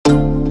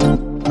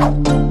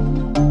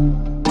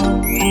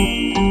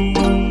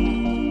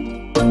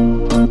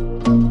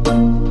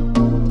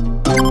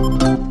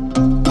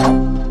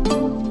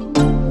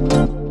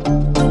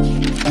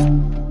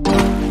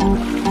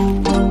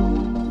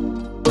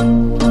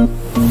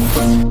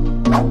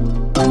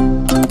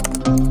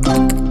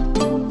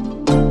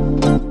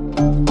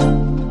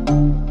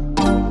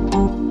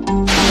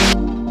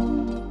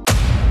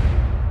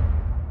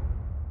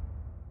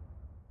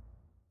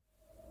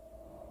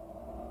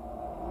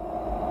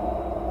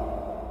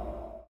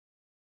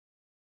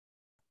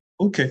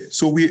Okay,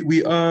 so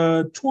we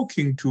are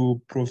talking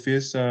to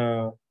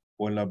Professor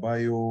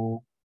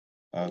Olobayo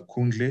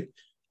Kunle,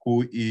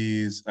 who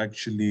is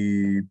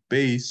actually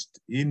based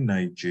in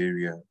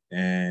Nigeria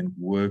and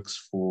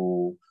works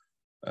for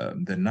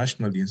the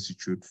National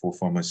Institute for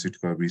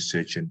Pharmaceutical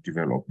Research and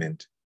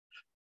Development.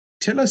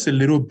 Tell us a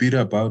little bit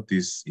about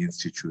this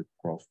institute,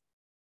 Prof.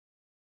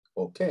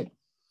 Okay.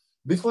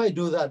 Before I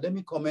do that, let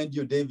me commend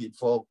you, David,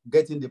 for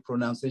getting the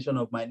pronunciation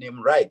of my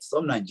name right.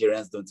 Some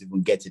Nigerians don't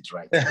even get it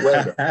right.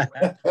 Well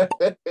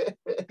done.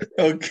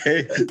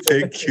 Okay,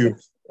 thank you.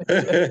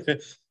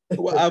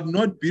 Well, I've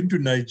not been to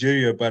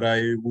Nigeria, but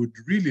I would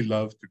really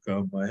love to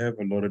come. I have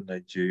a lot of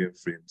Nigerian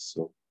friends.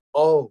 So.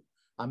 Oh,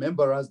 I'm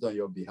embarrassed on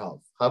your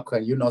behalf. How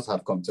can you not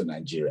have come to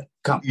Nigeria?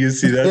 Come. You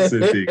see, that's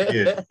the thing.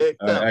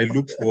 Yeah, I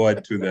look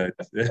forward to that.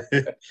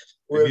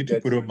 I need to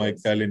put on my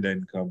calendar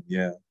and come.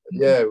 Yeah.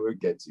 Yeah, we'll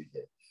get you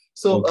here.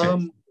 So,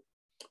 okay.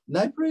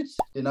 NIPRID,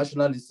 the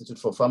National Institute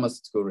for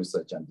Pharmaceutical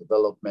Research and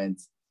Development,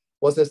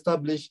 was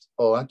established,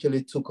 or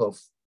actually took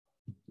off,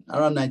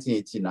 around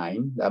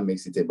 1989. That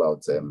makes it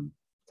about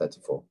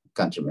 34.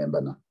 Can't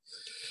remember now.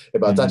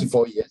 About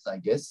 34 years, I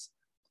guess.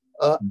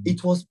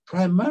 It was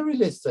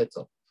primarily set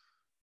up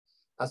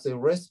as a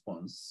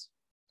response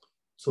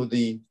to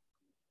the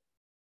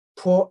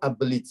poor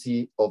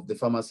ability of the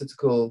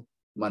pharmaceutical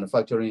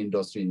manufacturing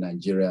industry in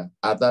Nigeria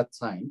at that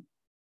time,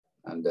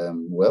 and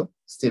well,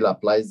 still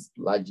applies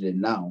largely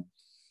now,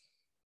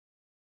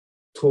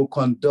 to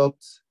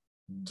conduct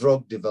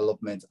drug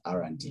development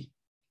R&D.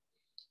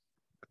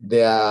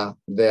 Their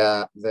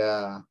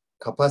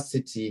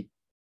capacity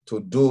to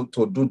do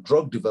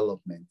drug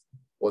development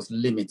was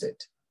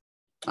limited.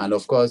 And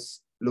of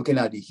course, looking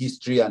at the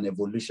history and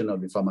evolution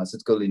of the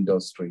pharmaceutical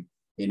industry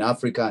in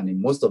Africa and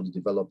in most of the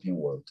developing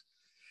world,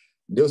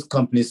 those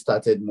companies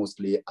started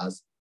mostly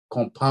as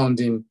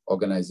compounding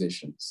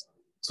organizations.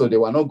 So they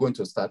were not going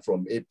to start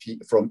from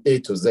A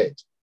to Z.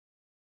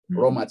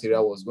 Raw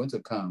material was going to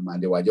come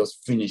and they were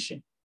just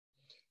finishing.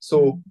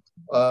 So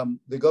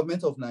the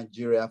government of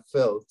Nigeria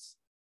felt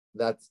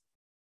that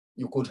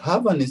you could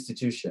have an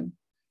institution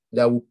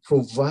that would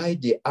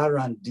provide the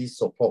R&D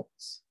support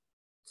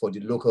for the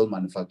local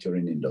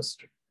manufacturing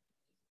industry.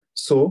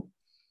 So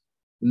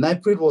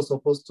NIPRID was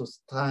supposed to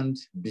stand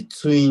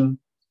between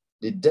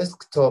the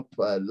desktop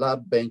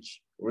lab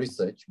bench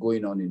research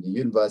going on in the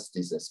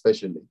universities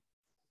especially,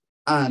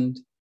 and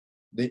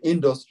the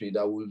industry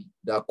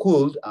that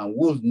could and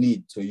would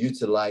need to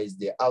utilize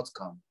the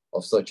outcome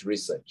of such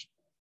research.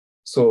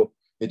 So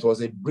it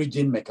was a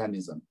bridging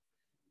mechanism.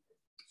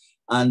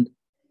 And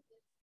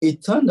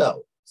it turned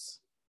out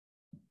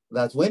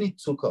that when it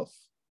took off,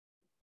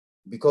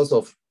 because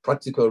of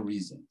practical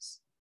reasons,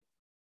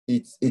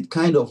 it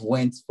kind of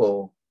went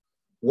for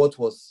what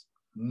was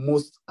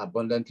most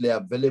abundantly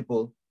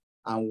available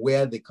and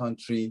where the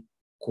country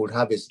could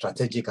have a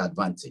strategic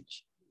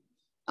advantage.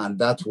 And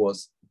that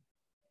was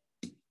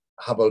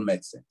herbal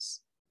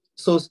medicines.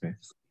 So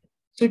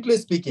strictly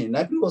speaking,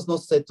 NIPRID was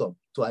not set up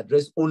to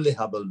address only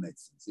herbal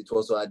medicines. It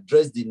was to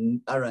address the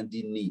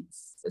R&D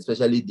needs,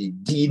 especially the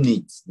D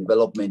needs,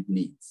 development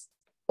needs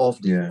of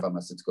the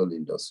pharmaceutical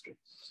industry.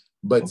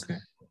 But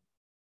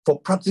for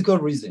practical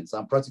reasons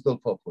and practical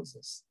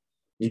purposes,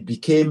 it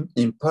became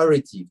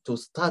imperative to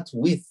start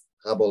with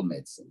herbal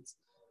medicines.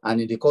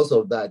 And in the course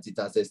of that, it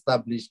has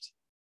established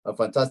a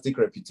fantastic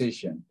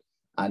reputation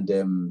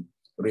and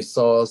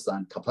resource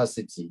and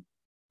capacity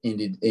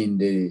in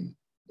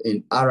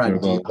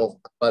R&D of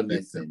herbal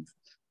medicines.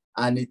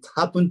 And it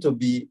happened to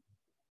be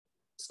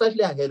slightly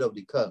ahead of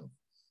the curve,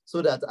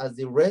 so that as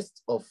the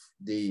rest of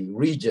the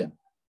region,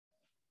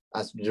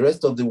 as the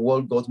rest of the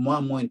world got more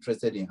and more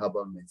interested in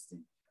herbal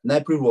medicine,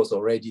 NIPRID was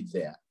already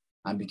there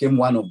and became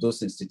one of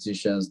those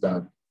institutions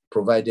that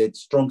provided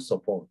strong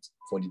support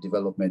for the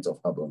development of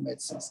herbal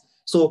medicines.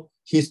 So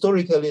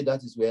historically,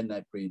 that is where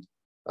NIPRID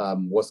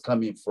was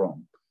coming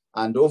from.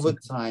 And over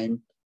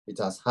time, it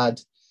has had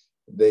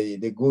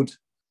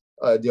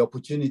the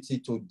opportunity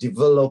to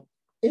develop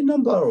a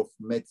number of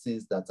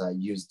medicines that are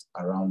used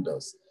around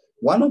us.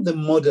 One of the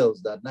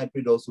models that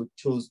NIPRID also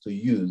chose to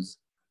use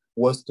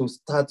was to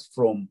start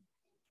from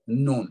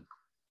none.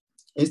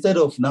 Instead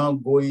of now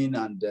going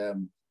and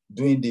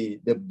doing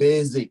the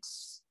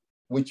basics,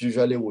 which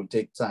usually will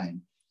take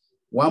time,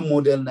 one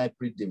model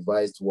NIPRID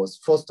devised was,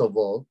 first of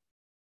all,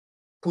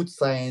 put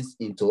science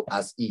into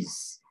as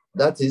is.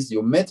 That is,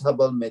 you met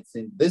herbal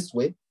medicine this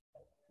way,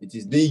 it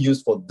is being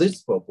used for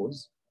this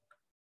purpose.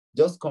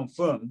 Just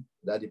confirm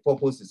that the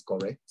purpose is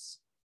correct,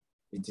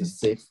 it is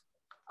safe,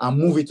 and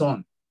move it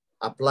on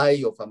apply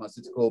your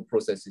pharmaceutical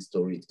processes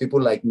to it.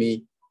 People like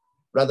me,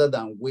 rather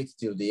than wait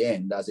till the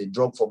end as a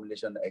drug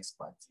formulation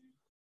expert,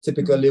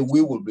 typically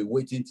we will be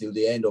waiting till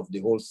the end of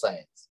the whole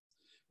science.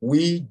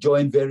 We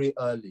joined very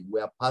early. We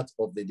are part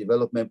of the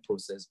development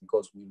process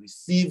because we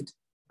received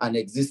an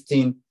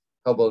existing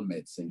herbal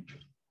medicine.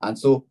 And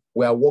so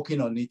we are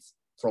working on it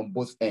from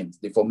both ends.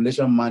 The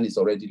formulation man is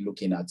already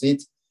looking at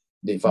it.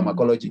 The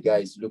pharmacology guy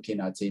is looking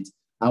at it.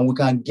 And we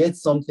can get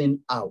something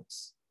out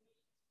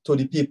to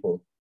the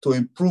people to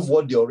improve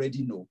what they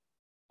already know.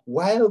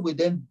 While we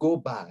then go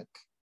back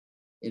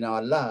in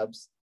our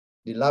labs,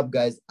 the lab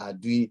guys are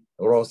doing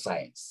raw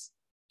science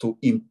to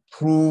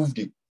improve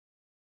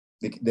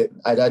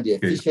either the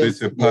efficiency. Okay,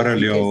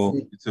 so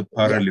it's a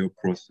parallel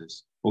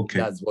process. Okay.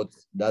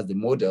 That's the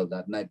model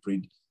that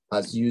NIPRID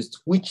has used,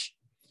 which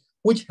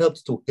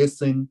helps to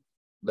hasten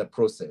the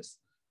process.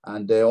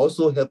 And they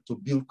also help to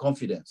build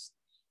confidence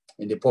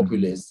in the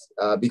populace.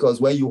 Because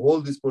when you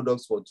hold these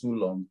products for too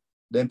long,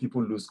 then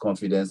people lose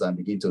confidence and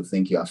begin to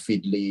think you are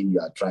fiddling, you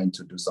are trying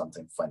to do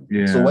something funny.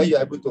 Yeah. So when you're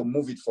able to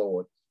move it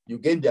forward, you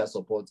gain their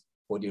support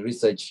for the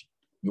research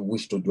you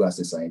wish to do as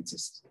a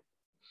scientist.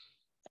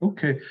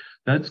 Okay,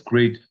 that's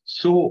great.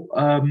 So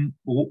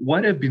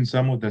what have been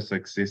some of the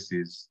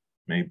successes,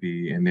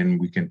 maybe, and then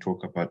we can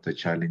talk about the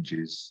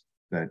challenges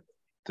that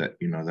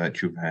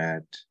you've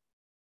had?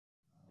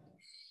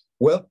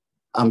 Well,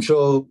 I'm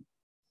sure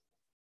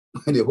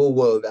the whole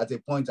world, at a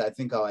point, I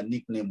think our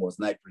nickname was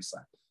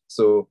Niprisan.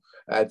 So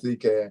I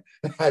think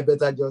I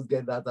better just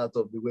get that out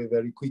of the way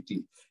very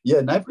quickly.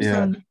 Yeah,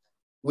 Niprisan,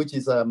 which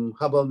is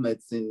herbal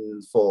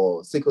medicine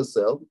for sickle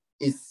cell,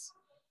 is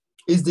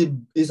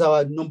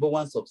our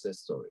 #1 success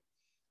story.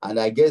 And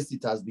I guess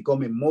it has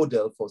become a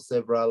model for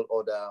several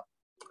other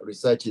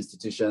research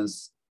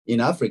institutions in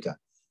Africa.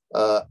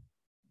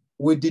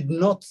 We did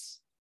not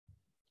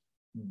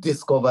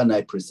discover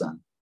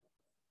Niprisan.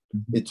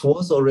 It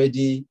was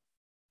already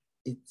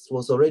in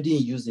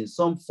use in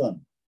some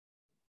form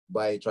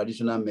by a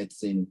traditional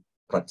medicine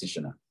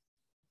practitioner.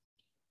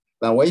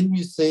 Now, when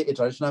you say a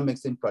traditional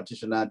medicine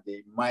practitioner,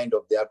 the mind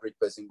of the average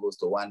person goes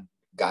to one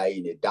guy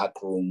in a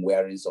dark room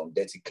wearing some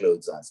dirty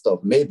clothes and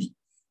stuff, maybe.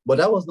 But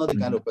that was not the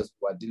kind of person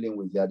we were dealing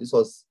with here. This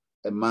was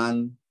a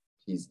man,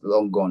 he's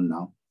long gone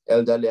now,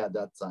 elderly at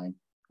that time,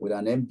 with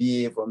an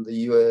MBA from the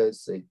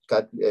US, a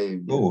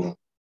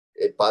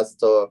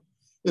pastor,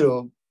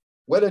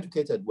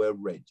 well-educated,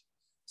 well-read.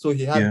 So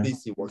he had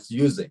this he was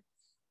using.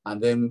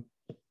 And then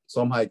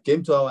somehow it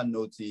came to our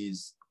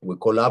notice, we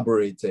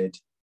collaborated.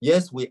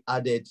 Yes, we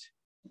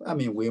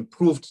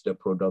improved the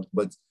product,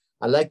 but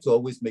I like to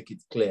always make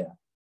it clear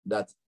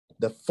that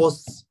the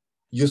first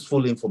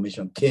useful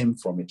information came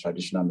from a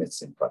traditional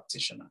medicine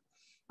practitioner.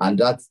 And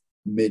that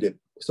made it.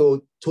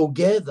 So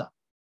together,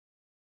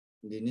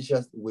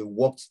 we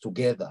worked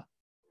together.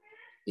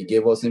 He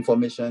gave us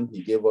information,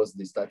 he gave us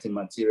the starting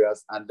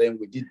materials, and then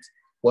we did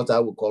what I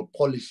would call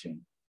polishing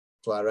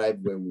to arrive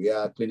where we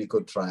are,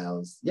 clinical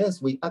trials.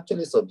 Yes, we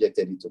actually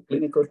subjected it to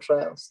clinical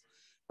trials.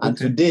 And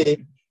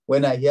today,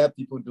 when I hear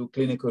people do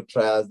clinical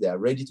trials, they are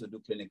ready to do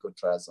clinical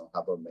trials on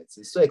herbal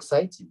medicine. It's so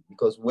exciting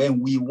because when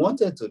we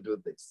wanted to do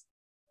this,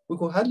 we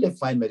could hardly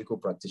find medical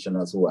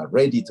practitioners who are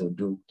ready to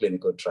do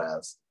clinical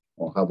trials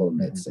on herbal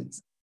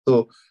medicines.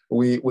 So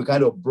we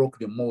kind of broke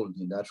the mold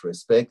in that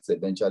respect.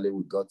 Eventually,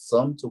 we got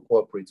some to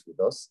cooperate with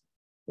us.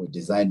 We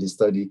designed the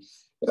study.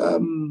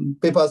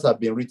 Papers have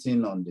been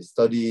written on the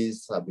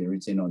studies, have been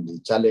written on the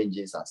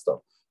challenges and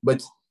stuff.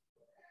 But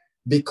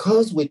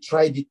because we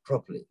tried it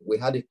properly, we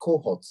had a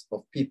cohort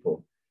of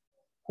people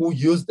who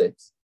used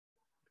it,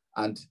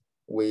 and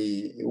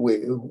we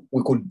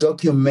could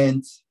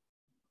document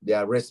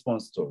their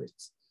response to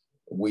it.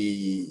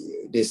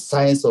 The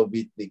science of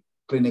it, the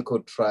clinical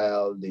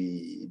trial,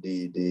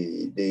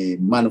 the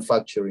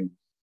manufacturing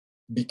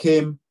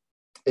became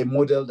a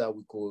model that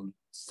we could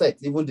set.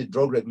 Even the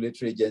Drug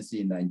Regulatory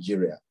Agency in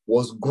Nigeria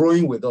was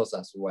growing with us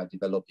as we were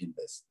developing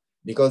this,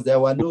 because there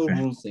were no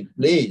rules in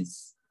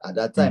place at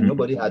that time.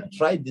 Nobody had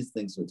tried these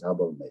things with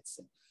herbal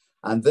medicine.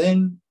 And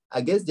then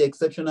I guess the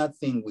exceptional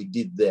thing we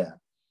did there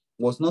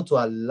was not to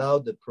allow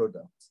the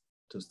product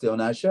to stay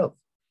on our shelf.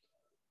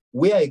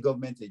 We are a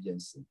government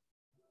agency.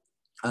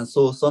 And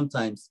so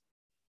sometimes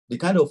the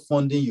kind of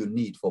funding you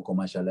need for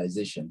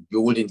commercialization,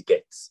 you wouldn't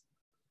get.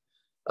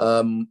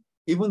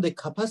 Even the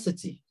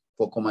capacity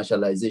for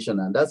commercialization,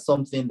 and that's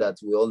something that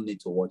we all need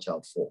to watch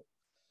out for.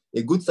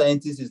 A good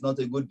scientist is not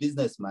a good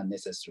businessman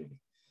necessarily.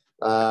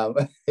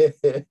 Our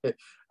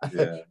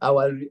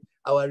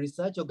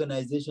research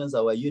organizations,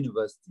 our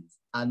universities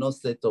are not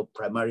set up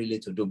primarily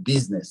to do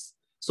business.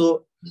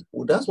 So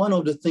that's one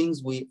of the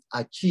things we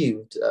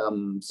achieved.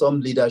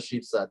 Some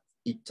leaderships at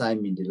each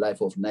time in the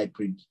life of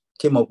NIPRID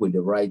came up with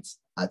the right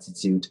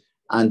attitude,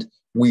 and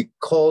we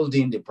called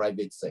in the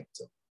private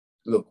sector.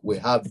 Look, we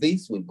have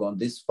this, we've gone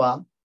this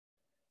far.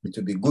 It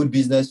would be good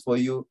business for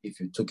you if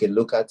you took a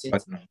look at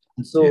it.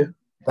 And so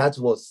that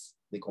was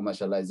the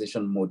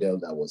commercialization model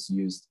that was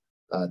used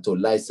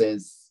to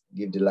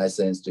give the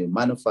license to a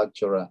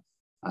manufacturer.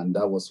 And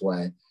that was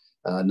why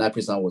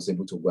Niprisan was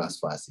able to go as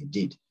far as he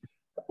did.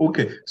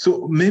 Okay,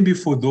 so maybe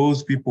for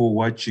those people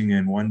watching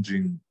and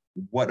wondering,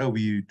 what are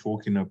we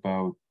talking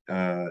about,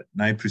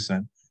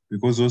 niprisan?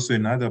 Because also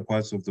in other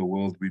parts of the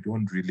world, we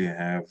don't really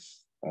have,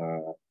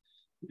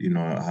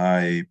 a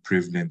high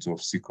prevalence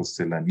of sickle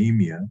cell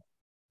anemia.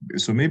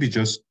 So maybe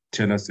just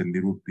tell us a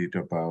little bit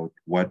about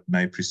what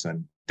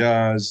niprisan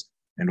does,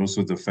 and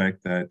also the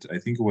fact that I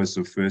think it was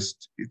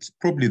it's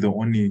probably the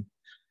only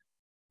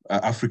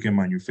African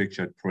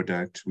manufactured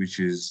product which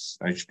is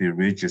actually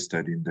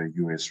registered in the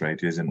US,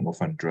 right, as an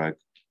orphan drug.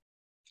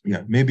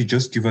 Yeah, maybe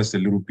just give us a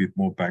little bit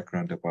more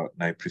background about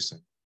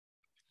niprisan.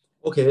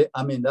 Okay,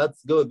 I mean,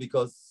 that's good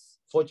because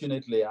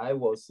fortunately I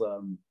was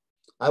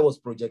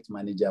project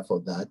manager for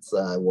that.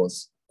 I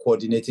was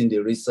coordinating the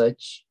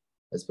research,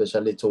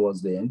 especially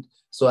towards the end.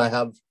 So I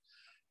have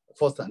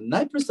first,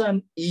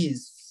 niprisan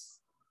is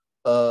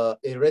a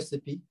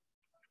recipe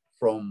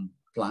from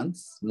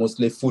plants,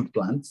 mostly food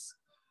plants,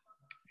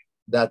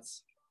 that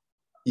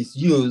is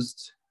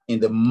used in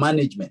the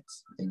management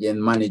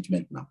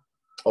now,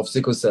 of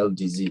sickle cell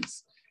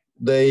disease.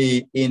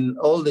 In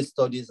all the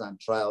studies and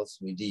trials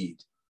we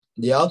did,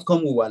 the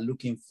outcome we were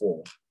looking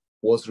for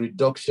was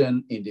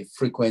reduction in the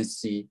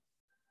frequency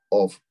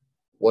of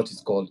what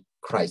is called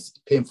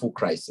painful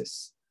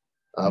crisis.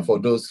 For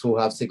those who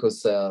have sickle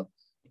cell,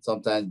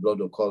 sometimes blood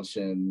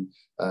occlusion,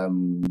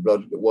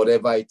 blood,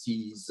 whatever it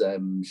is,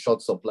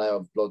 short supply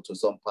of blood to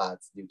some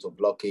parts due to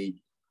blockage,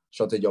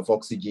 shortage of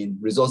oxygen,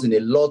 results in a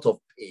lot of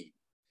pain.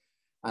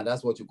 And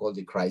that's what you call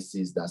the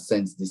crisis that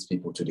sends these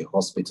people to the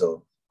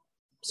hospital,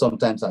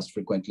 sometimes as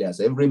frequently as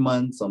every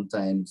month,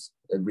 sometimes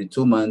every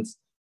 2 months.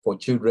 For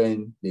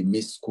children, they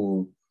miss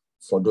school.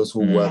 For those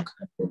who work,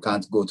 they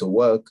can't go to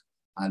work,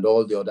 and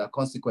all the other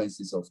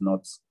consequences of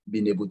not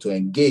being able to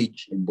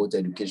engage in both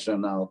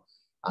educational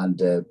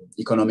and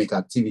economic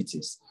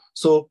activities.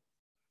 So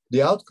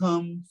the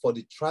outcome for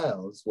the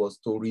trials was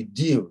to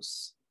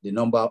reduce the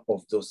number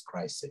of those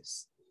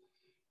crises,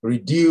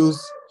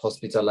 reduce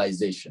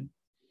hospitalization.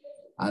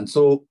 And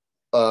so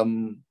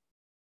the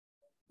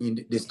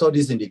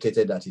studies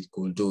indicated that it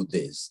could do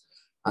this.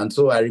 And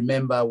so I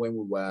remember when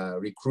we were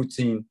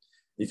recruiting,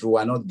 if we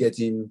were not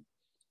getting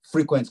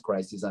frequent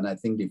crises, and I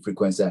think the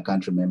frequency, I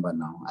can't remember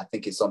now, I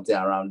think it's something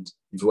around,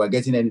 if we were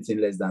getting anything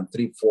less than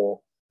 3-4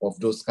 of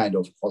those kind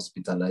of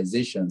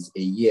hospitalizations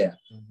a year,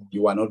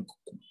 you are not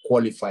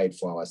qualified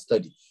for our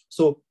study.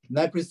 So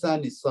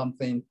niprisan is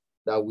something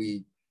that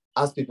we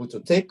ask people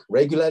to take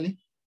regularly,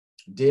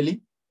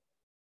 daily.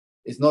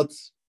 It's not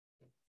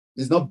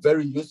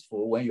very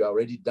useful when you're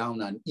already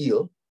down and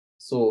ill.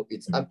 So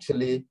it's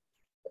actually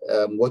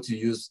what you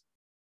use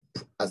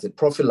as a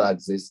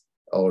prophylaxis,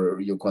 or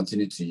you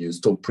continue to use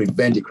to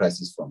prevent the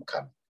crisis from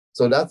coming.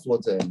 So that's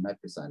what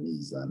niprisan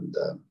is, and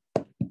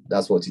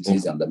that's what it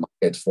is on the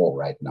market for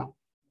right now.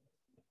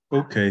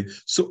 Okay,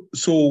 so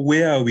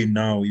where are we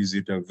now? Is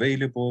it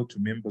available to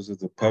members of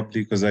the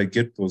public? Because I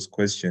get those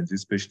questions,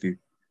 especially,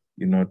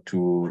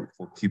 for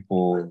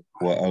people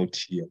who are out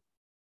here.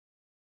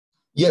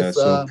 Yes.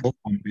 So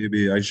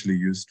maybe actually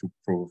used to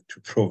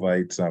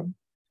provide some.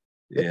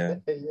 Yeah.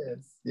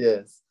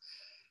 Yes.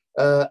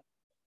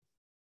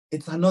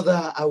 It's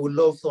another, I would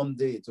love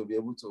someday to be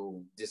able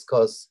to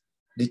discuss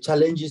the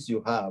challenges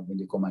you have in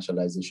the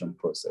commercialization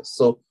process.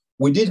 So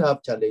we did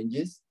have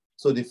challenges.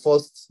 So the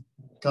first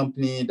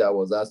company that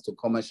was asked to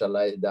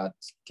commercialize, that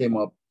came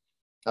up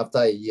after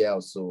a year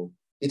or so,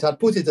 it had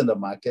put it in the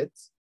market.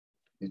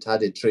 It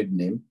had a trade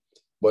name,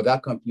 but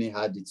that company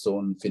had its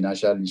own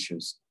financial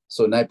issues.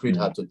 So NIPRID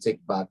had to take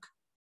back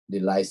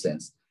the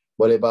license.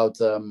 But about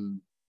 4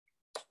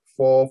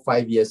 or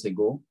 5 years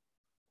ago,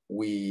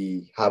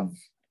 we have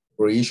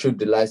reissued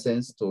the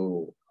license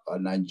to a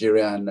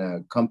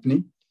Nigerian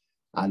company.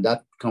 And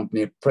that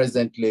company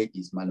presently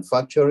is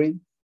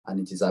manufacturing,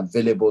 and it is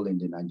available in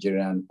the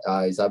Nigerian,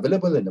 it's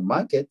available in the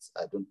market.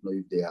 I don't know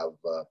if they have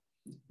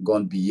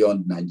gone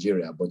beyond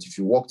Nigeria, but if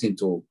you walked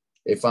into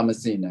a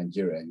pharmacy in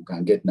Nigeria, you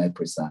can get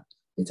niprisan.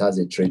 It has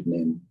a trade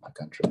name, I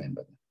can't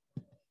remember.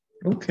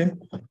 Okay,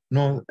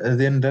 no,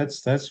 then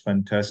that's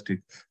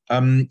fantastic.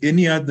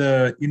 Any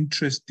other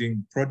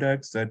interesting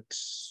products that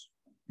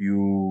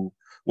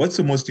what's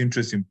the most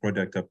interesting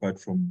product apart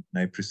from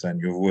niprisan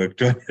you've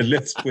worked on?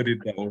 Let's put it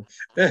down.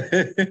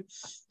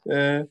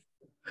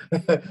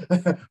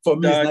 For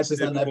me, it's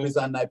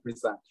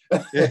niprisan.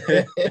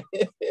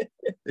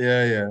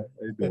 Yeah,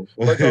 I know.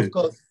 But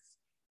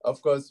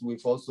of course,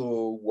 we've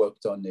also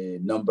worked on a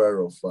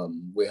number of,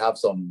 we have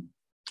some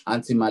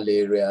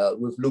anti-malaria.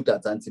 We've looked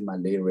at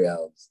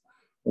anti-malarials.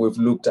 We've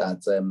looked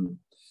at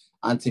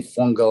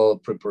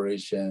antifungal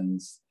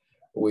preparations.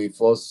 We've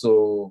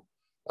also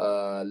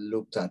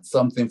looked at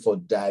something for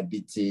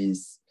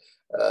diabetes.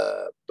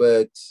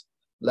 But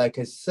like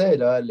I said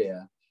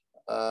earlier,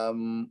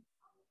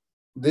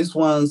 these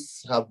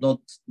ones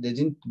they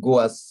didn't go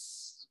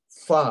as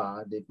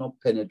far, they've not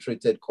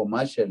penetrated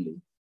commercially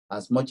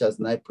as much as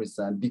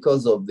niprisan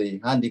because of the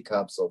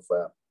handicaps of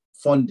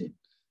funding.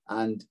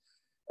 And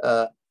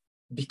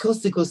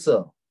because sickle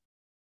cell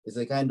is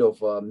a kind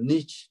of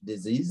niche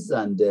disease,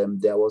 and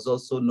there was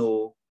also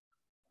no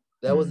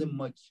There wasn't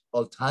much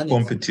alternative.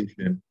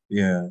 Competition,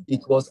 yeah.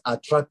 It was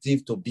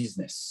attractive to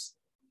business.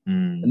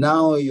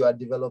 Now you are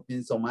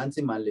developing some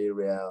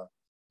anti-malaria,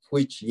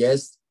 which,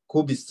 yes,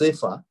 could be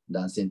safer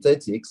than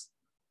synthetics,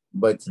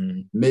 but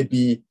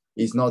maybe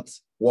is not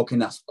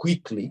working as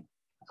quickly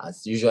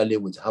as usually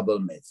with herbal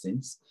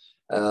medicines.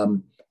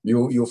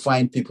 You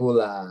find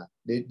people,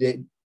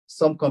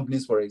 some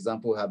companies, for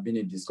example, have been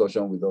in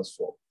discussion with us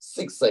for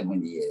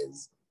 6-7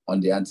 years on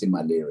the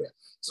anti-malaria.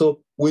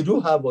 So we do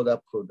have other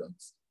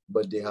products,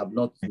 but they have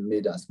not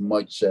made as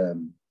much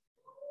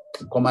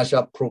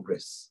commercial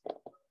progress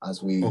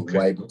as we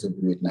were able to do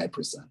with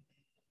Niprosan.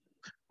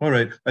 All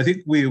right. I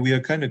think we are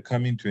kind of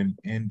coming to an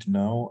end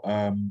now.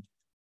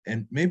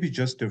 And maybe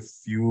just a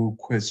few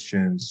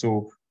questions.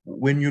 So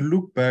when you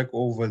look back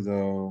over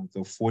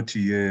the 40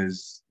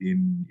 years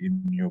in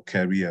your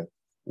career,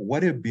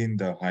 what have been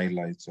the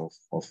highlights of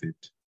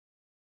it?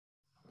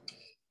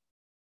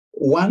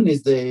 One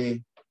is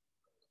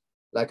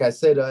like I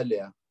said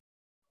earlier,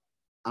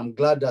 I'm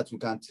glad that we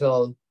can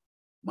tell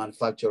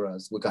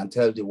manufacturers, we can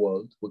tell the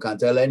world, we can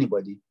tell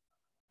anybody,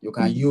 you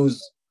can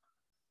use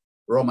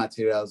raw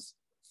materials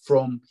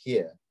from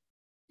here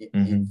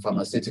in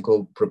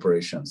pharmaceutical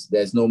preparations.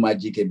 There's no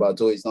magic about,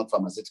 it's not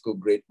pharmaceutical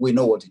grade. We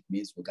know what it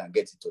means. We can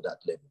get it to that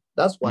level.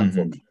 That's one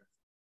for me.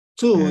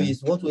 Two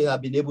is what we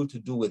have been able to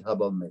do with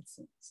herbal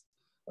medicines.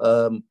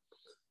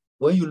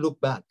 When you look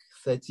back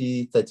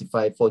 30,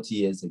 35, 40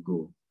 years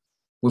ago,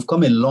 we've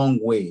come a long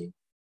way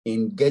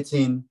in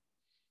getting,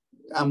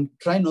 I'm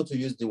trying not to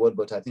use the word,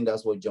 but I think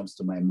that's what jumps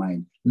to my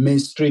mind,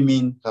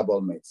 mainstreaming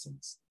herbal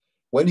medicines.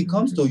 When it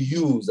comes to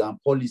use and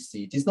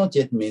policy, it is not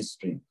yet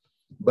mainstream.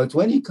 But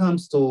when it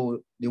comes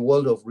to the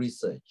world of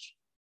research,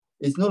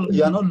 it's not,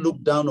 you are not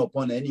looked down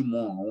upon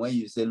anymore when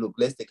you say, look,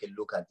 let's take a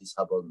look at this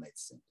herbal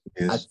medicine.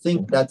 Yes. I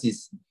think that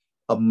is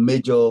a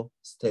major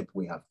step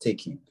we have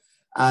taken.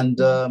 And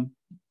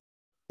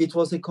it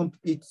was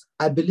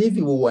I believe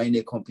we were in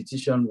a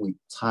competition with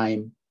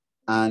time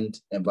and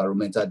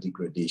environmental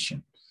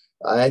degradation.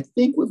 I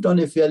think we've done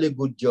a fairly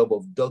good job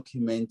of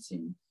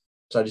documenting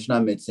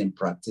traditional medicine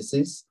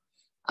practices.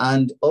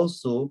 And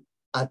also,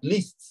 at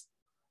least,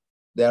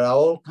 there are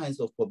all kinds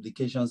of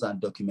publications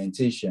and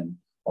documentation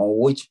on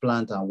which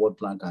plant and what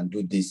plant can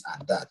do this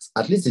and that.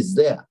 At least it's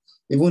there.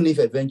 Even if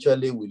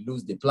eventually we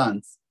lose the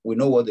plants, we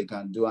know what they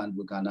can do and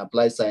we can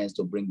apply science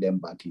to bring them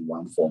back in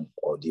one form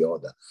or the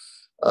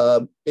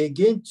other.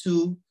 Again,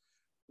 too,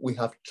 we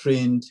have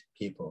trained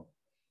people.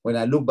 When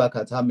I look back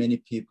at how many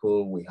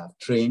people we have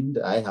trained,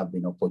 I have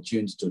been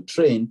opportune to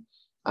train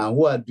and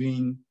who are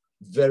doing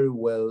very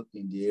well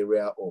in the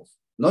area of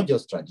not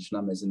just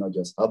traditional medicine, not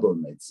just herbal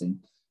medicine,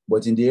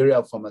 but in the area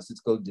of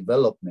pharmaceutical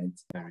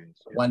development.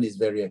 One is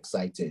very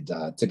excited.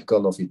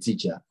 Typical of a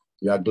teacher,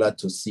 you are glad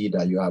to see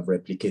that you have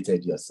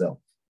replicated yourself.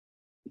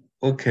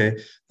 Okay,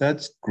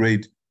 that's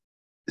great.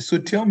 So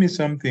tell me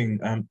something.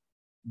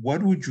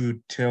 What would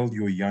you tell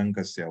your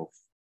younger self?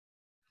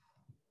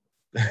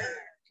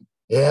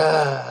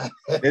 Yeah.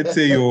 Let's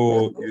say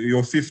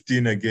you're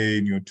 15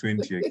 again, you're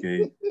 20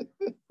 again.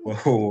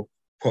 What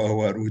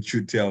would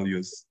you tell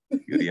your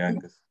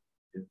youngest?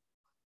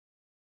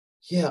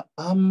 Yeah.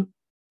 I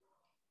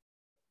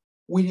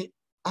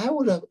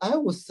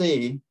would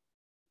say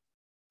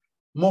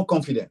more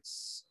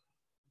confidence.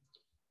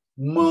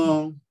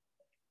 More.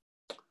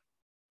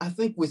 I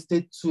think we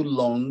stayed too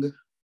long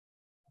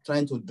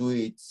trying to do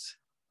it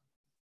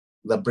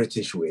the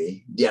British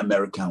way, the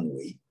American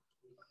way.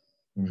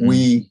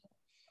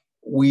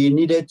 We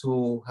needed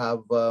to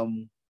have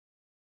been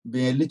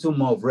a little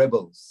more of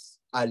rebels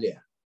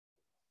earlier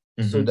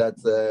so that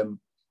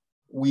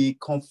we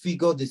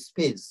configure the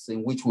space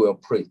in which we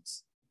operate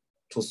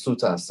to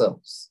suit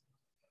ourselves.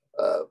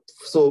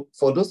 So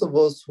for those of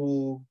us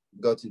who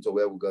got into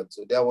where we got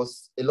to, there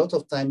was a lot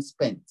of time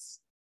spent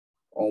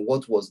on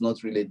what was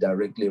not really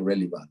directly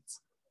relevant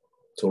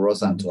to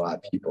us and to our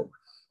people.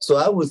 So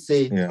I would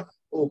say,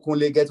 oh,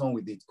 Kunle, get on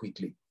with it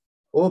quickly.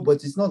 Oh,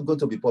 but it's not going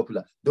to be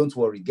popular. Don't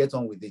worry, get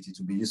on with it. It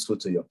will be useful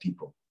to your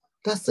people.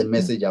 That's the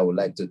message I would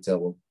like to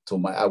tell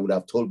I would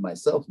have told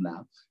myself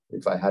now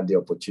if I had the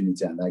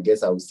opportunity. And I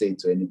guess I would say it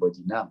to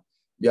anybody now.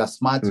 You are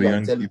smart, you are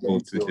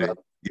intelligent,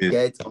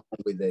 get on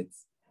with it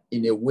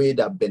in a way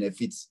that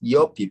benefits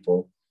your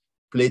people.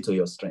 Play to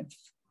your strength.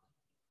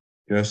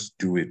 Just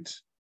do it.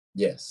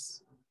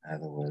 Yes. In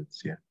other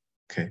words, yeah.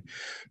 Okay.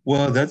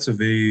 Well, that's a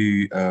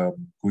very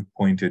good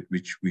point at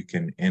which we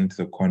can end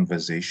the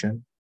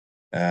conversation.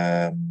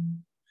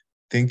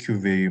 Thank you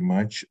very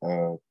much,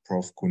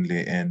 Prof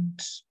Kunle,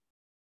 and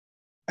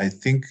I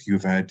think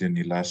you've had an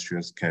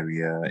illustrious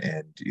career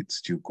and it's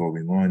still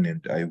going on,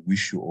 and I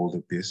wish you all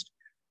the best.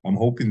 I'm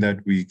hoping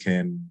that we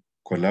can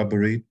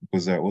collaborate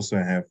because I also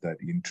have that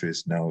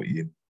interest now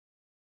in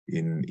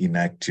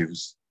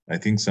inactives. I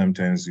think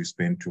sometimes we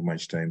spend too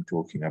much time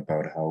talking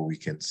about how we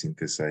can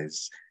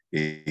synthesize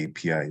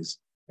APIs,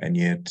 and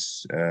yet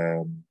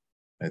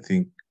I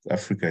think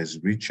Africa is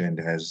rich and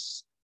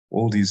has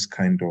all these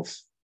kind of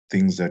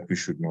things that we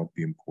should not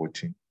be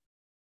importing.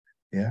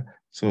 Yeah.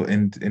 So,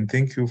 and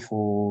thank you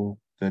for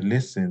the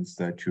lessons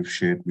that you've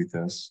shared with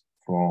us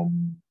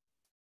from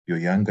your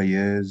younger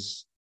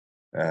years,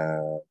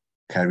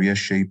 career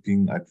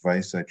shaping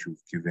advice that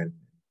you've given.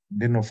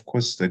 Then, of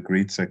course, the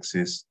great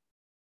success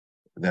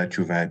that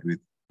you've had with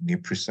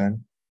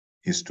Niprisan,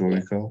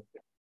 historical.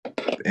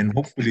 And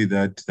hopefully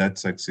that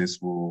success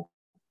will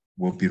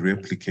be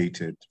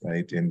replicated,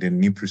 right? And then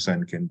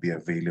Niprisan can be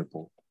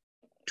available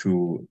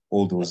to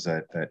all those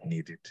that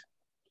need it.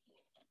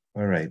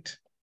 All right.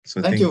 So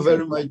thank you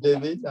very much,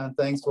 David. And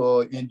thanks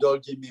for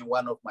indulging me in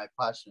one of my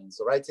passions,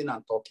 writing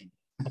and talking.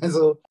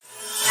 So